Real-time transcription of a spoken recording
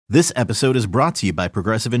This episode is brought to you by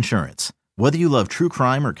Progressive Insurance. Whether you love true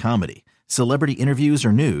crime or comedy, celebrity interviews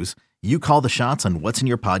or news, you call the shots on what's in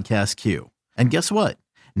your podcast queue. And guess what?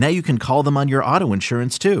 Now you can call them on your auto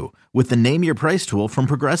insurance too with the Name Your Price tool from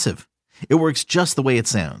Progressive. It works just the way it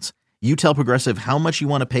sounds. You tell Progressive how much you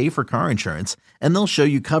want to pay for car insurance, and they'll show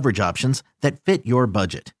you coverage options that fit your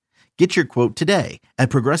budget. Get your quote today at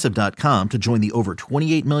Progressive.com to join the over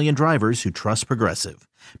 28 million drivers who trust Progressive.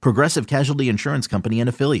 Progressive Casualty Insurance Company and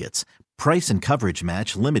Affiliates. Price and coverage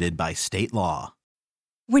match limited by state law.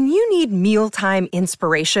 When you need mealtime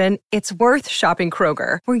inspiration, it's worth shopping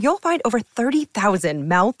Kroger, where you'll find over 30,000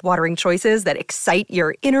 mouth-watering choices that excite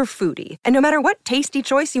your inner foodie. And no matter what tasty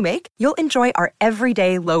choice you make, you'll enjoy our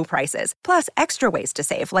everyday low prices, plus extra ways to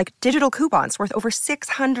save, like digital coupons worth over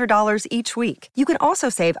 $600 each week. You can also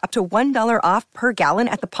save up to $1 off per gallon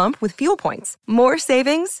at the pump with fuel points. More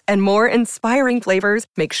savings and more inspiring flavors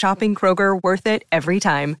make shopping Kroger worth it every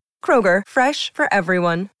time. Kroger, fresh for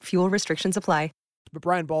everyone. Fuel restrictions apply. But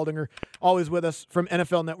Brian Baldinger, always with us from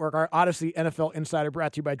NFL Network, our Odyssey NFL Insider,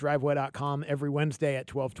 brought to you by Driveway.com every Wednesday at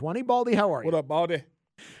 12:20. Baldy, how are you? What up, Baldy?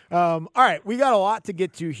 All right, we got a lot to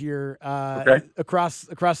get to here across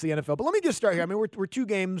the NFL. But let me just start here. I mean, we're 2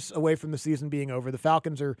 games away from the season being over. The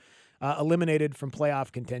Falcons are eliminated from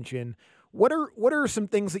playoff contention. What are some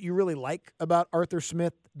things that you really like about Arthur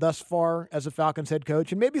Smith thus far as a Falcons head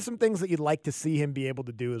coach, and maybe some things that you'd like to see him be able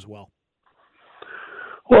to do as well?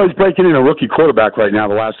 Well, he's breaking in a rookie quarterback right now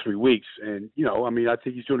the last 3 weeks. And, I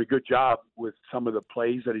think he's doing a good job with some of the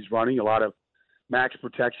plays that he's running, a lot of max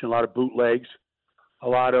protection, a lot of bootlegs, a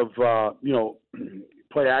lot of,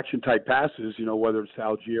 play action type passes, whether it's to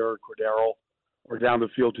Algier or Cordero or down the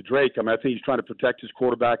field to Drake. I think he's trying to protect his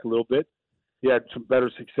quarterback a little bit. He had some better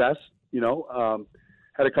success,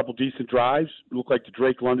 had a couple decent drives. It looked like the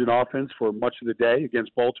Drake London offense for much of the day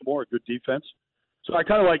against Baltimore, a good defense. So I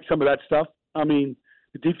kind of like some of that stuff.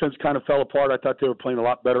 The defense kind of fell apart. I thought they were playing a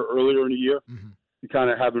lot better earlier in the year. Mm-hmm. They kind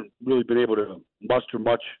of haven't really been able to muster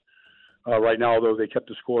much right now, although they kept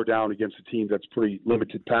the score down against a team that's pretty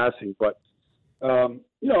limited passing. But, I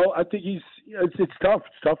think it's tough.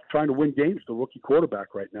 It's tough trying to win games, the rookie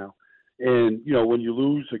quarterback right now. And, when you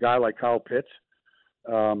lose a guy like Kyle Pitts,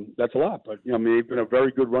 that's a lot. But, they've been a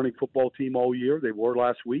very good running football team all year. They were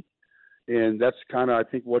last week. And that's kind of, I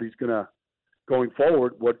think, what he's going to – going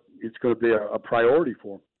forward, what it's going to be a priority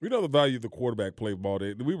for him. We know the value of the quarterback play ball.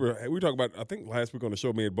 We were talking about, I think last week on the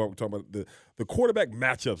show, me and Bart were talking about the quarterback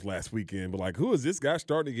matchups last weekend. But like, who is this guy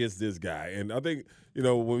starting against this guy? And I think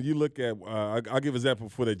when you look at, I'll give an example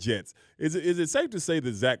for the Jets. Is it safe to say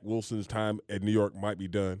that Zach Wilson's time at New York might be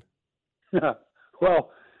done?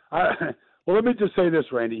 Well, let me just say this,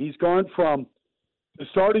 Randy. He's gone from the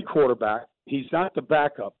starting quarterback. He's not the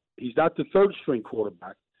backup. He's not the third string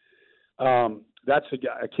quarterback. That's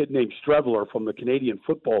a kid named Streveler from the Canadian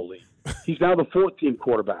Football League. He's now the 14th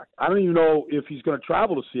quarterback. I don't even know if he's going to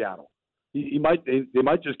travel to Seattle. They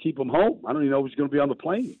might just keep him home. I don't even know if he's going to be on the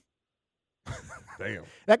plane. Damn.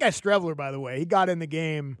 That guy Streveler, by the way, he got in the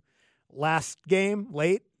game last game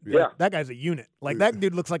late. Yeah. That guy's a unit. Like, that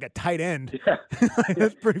dude looks like a tight end. Yeah.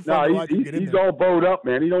 That's pretty fun to watch him get in he's there. all bowed up,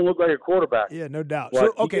 man. He don't look like a quarterback. Yeah, no doubt.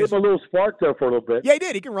 But he gave him a little spark there for a little bit. Yeah, he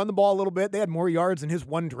did. He can run the ball a little bit. They had more yards in his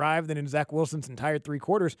one drive than in Zach Wilson's entire 3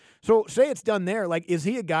 quarters. So say it's done there. Like, is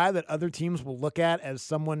he a guy that other teams will look at as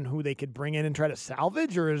someone who they could bring in and try to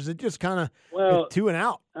salvage, or is it just kind of 2 and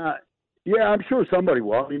out? Yeah, I'm sure somebody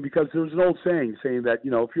will. Because there's an old saying that,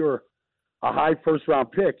 if you're a high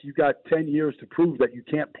first-round pick, you got 10 years to prove that you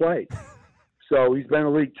can't play. So he's been in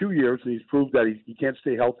the league 2 years, and he's proved that he can't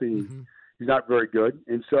stay healthy. Mm-hmm. He's not very good.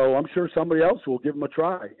 And so I'm sure somebody else will give him a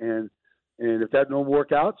try. And if that don't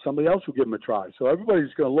work out, somebody else will give him a try. So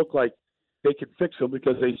everybody's going to look like they can fix him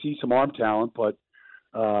because they see some arm talent. But,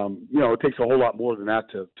 it takes a whole lot more than that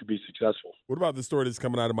to be successful. What about the story that's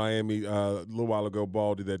coming out of Miami a little while ago,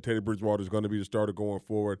 Baldy, that Teddy Bridgewater is going to be the starter going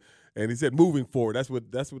forward? And he said moving forward. That's what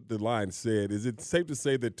the line said. Is it safe to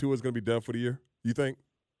say that Tua is going to be done for the year, you think?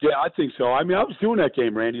 Yeah, I think so. I was doing that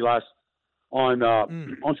game, Randy, on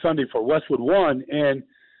Sunday for Westwood One, and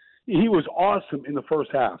he was awesome in the first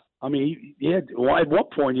half. He had at one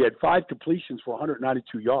point he had 5 completions for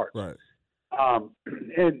 192 yards. Right. And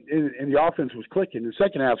the offense was clicking. In the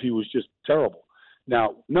second half, he was just terrible.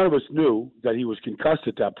 Now, none of us knew that he was concussed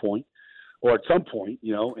at that point, or at some point,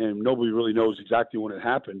 and nobody really knows exactly when it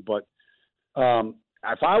happened. But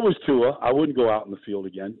if I was Tua, I wouldn't go out in the field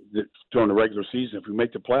again during the regular season. If we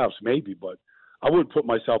make the playoffs, maybe, but I wouldn't put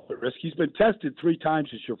myself at risk. He's been tested 3 times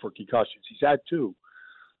this year for concussions. He's had 2.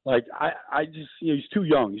 I just, he's too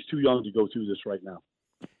young. He's too young to go through this right now.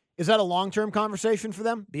 Is that a long-term conversation for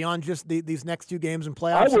them beyond just these next 2 games and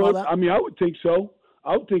playoffs? I would. And all that? I mean, I would think so.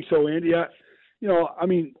 Andy.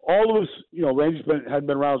 All of us, Randy's hadn't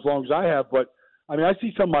been around as long as I have, but I mean, I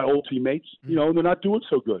see some of my old teammates, and they're not doing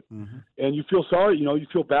so good. Mm-hmm. And you feel sorry, you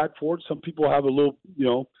feel bad for it. Some people have a little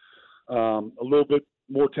bit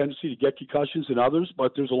more tendency to get concussions than others,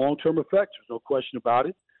 but there's a long-term effect. There's no question about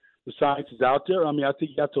it. The science is out there. I mean, I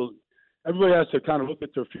think everybody has to kind of look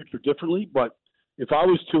at their future differently. But if I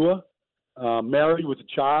was Tua, married with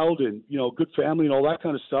a child and, good family and all that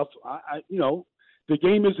kind of stuff, the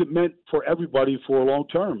game isn't meant for everybody for a long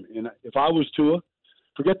term. And if I was Tua,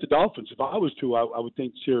 forget the Dolphins. If I was Tua, I would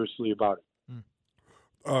think seriously about it.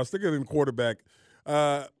 Sticking in quarterback,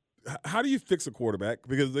 how do you fix a quarterback?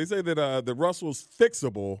 Because they say that the Russell's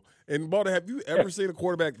fixable. And, Baldy, have you ever seen a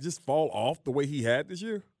quarterback just fall off the way he had this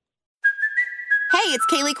year? Hey, it's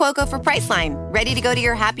Kaylee Cuoco for Priceline. Ready to go to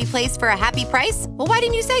your happy place for a happy price? Well, why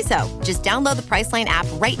didn't you say so? Just download the Priceline app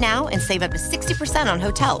right now and save up to 60% on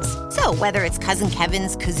hotels. So whether it's Cousin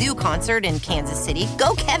Kevin's Kazoo Concert in Kansas City,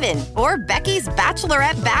 go Kevin, or Becky's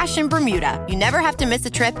Bachelorette Bash in Bermuda, you never have to miss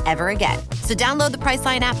a trip ever again. So download the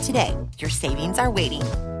Priceline app today. Your savings are waiting.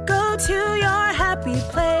 Go to your happy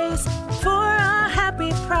place for a happy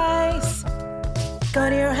price. Go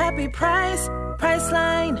to your happy price,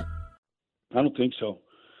 Priceline. I don't think so.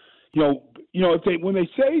 When they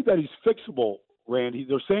say that he's fixable, Randy,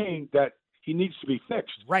 they're saying that he needs to be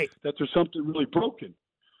fixed. Right. That there's something really broken.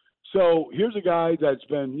 So here's a guy that's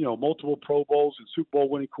been, multiple Pro Bowls and Super Bowl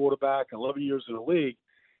winning quarterback, 11 years in the league,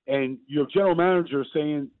 and your general manager is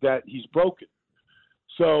saying that he's broken.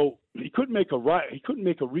 So he couldn't make a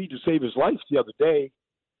read to save his life the other day.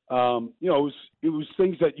 It was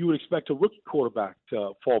things that you would expect a rookie quarterback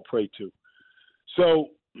to fall prey to. So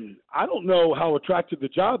I don't know how attractive the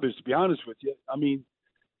job is, to be honest with you. I mean,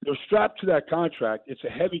 they're strapped to that contract. It's a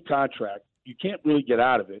heavy contract. You can't really get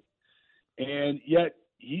out of it. And yet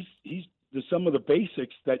he's some of the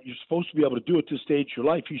basics that you're supposed to be able to do at this stage of your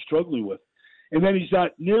life he's struggling with. And then he's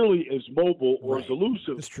not nearly as mobile or as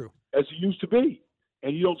elusive as he used to be.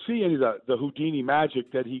 And you don't see any of the Houdini magic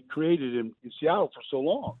that he created in Seattle for so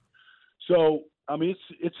long. So, I mean,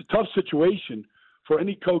 it's a tough situation for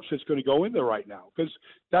any coach that's going to go in there right now, because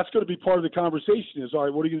that's going to be part of the conversation is, all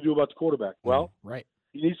right, what are you going to do about the quarterback? Well,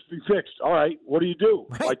 he needs to be fixed. All right, what do you do?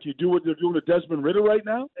 Right. Like you do what they're doing to Desmond Ridder right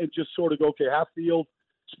now and just sort of go, okay, half field,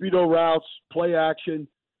 speedo routes, play action,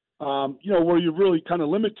 where you're really kind of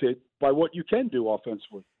limited by what you can do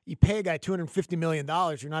offensively. You pay a guy $250 million,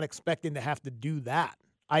 you're not expecting to have to do that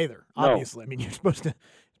either, obviously. No. I mean, you're supposed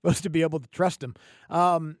to be able to trust him.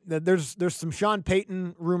 There's some Sean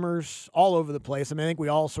Payton rumors all over the place. I mean, I think we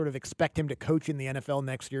all sort of expect him to coach in the NFL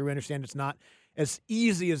next year. We understand it's not as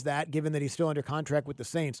easy as that, given that he's still under contract with the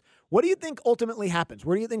Saints. What do you think ultimately happens?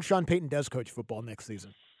 Where do you think Sean Payton does coach football next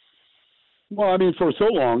season? Well, I mean, for so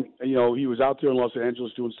long, he was out there in Los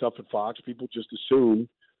Angeles doing stuff at Fox. People just assumed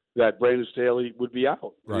that Brandon Staley would be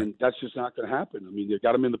out. Right. And that's just not going to happen. I mean, they've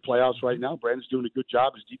got him in the playoffs right now. Brandon's doing a good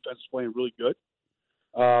job. His defense is playing really good.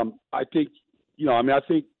 I think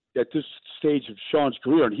at this stage of Sean's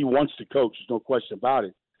career, and he wants to coach, there's no question about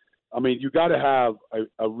it. I mean, you got to have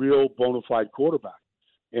a real bona fide quarterback.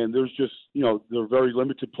 And there's just, there are very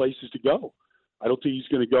limited places to go. I don't think he's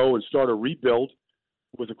going to go and start a rebuild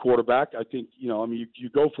with a quarterback. I think, you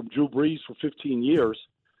go from Drew Brees for 15 years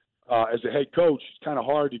as a head coach. It's kind of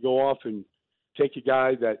hard to go off and take a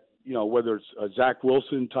guy that, whether it's a Zach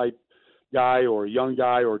Wilson type guy or a young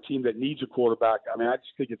guy or a team that needs a quarterback. I mean, I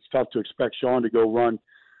just think it's tough to expect Sean to go run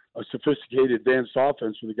a sophisticated advanced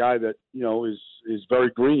offense with a guy that, is very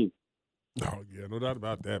green. Oh, yeah, no doubt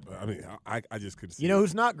about that. But I mean, I just couldn't see. You know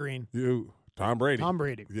who's not green? Tom Brady. Tom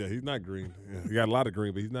Brady. Yeah, he's not green. Yeah, he got a lot of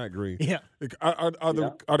green, but he's not green. Yeah. Are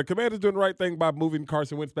the Commanders doing the right thing by moving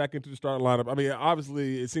Carson Wentz back into the starting lineup? I mean,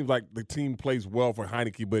 obviously, it seems like the team plays well for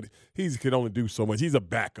Heineke, but he can only do so much. He's a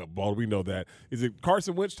backup ball. We know that. Is it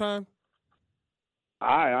Carson Wentz time?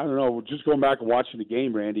 I don't know. Just going back and watching the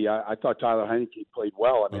game, Randy, I thought Tyler Heineke played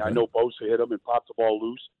well. I mean, I know Bosa hit him and popped the ball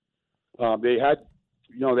loose. They had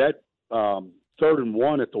 3rd and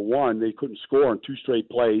 1 at the 1. They couldn't score on 2 straight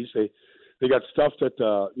plays. They got stuffed at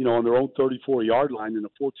on their own 34-yard line in a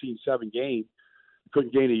 14-7 game.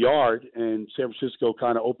 Couldn't gain a yard, and San Francisco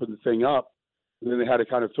kind of opened the thing up. And then they had to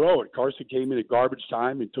kind of throw it. Carson came in at garbage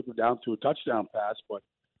time and took it down to a touchdown pass. But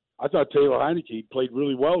I thought Taylor Heineke played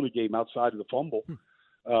really well in the game outside of the fumble.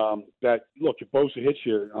 If Bosa hits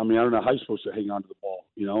you, I mean, I don't know how you're supposed to hang on to the ball.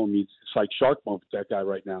 I mean, it's like shark mode with that guy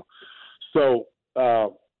right now. So, I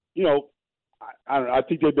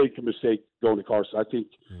think they make a mistake going to Carson. I think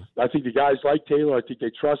the guys like Taylor. I think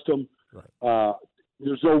they trust him. Right.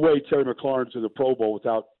 there's no way Terry McLaurin's in the Pro Bowl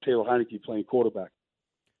without Taylor Heineke playing quarterback.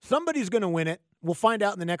 Somebody's going to win it. We'll find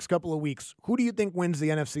out in the next couple of weeks. Who do you think wins the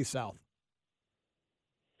NFC South?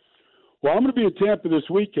 Well, I'm going to be in Tampa this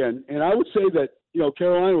weekend, and I would say that,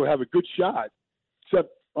 Carolina would have a good shot, except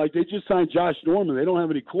like they just signed Josh Norman. They don't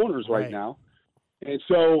have any corners right now. And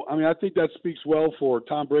so, I think that speaks well for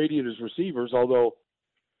Tom Brady and his receivers, although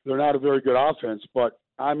they're not a very good offense. But,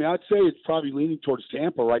 I'd say it's probably leaning towards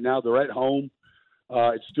Tampa right now. They're at home.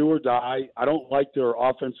 It's do or die. I don't like their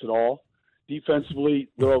offense at all. Defensively,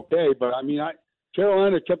 they're okay. But,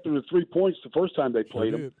 Carolina kept them to 3 points the first time they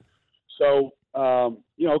played them. So,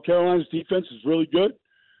 Carolina's defense is really good.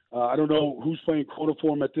 I don't know who's playing quota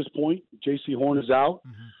for them at this point. J.C. Horn is out.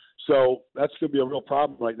 Mm-hmm. So that's going to be a real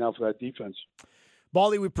problem right now for that defense.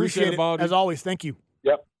 Baldy, we appreciate it, Baldy. As always. Thank you.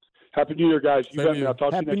 Yep. Happy New Year, guys. You got me. I'll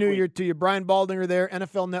talk to you next week. Happy New Year to you. Brian Baldinger there,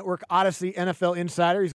 NFL Network, Odyssey, NFL Insider.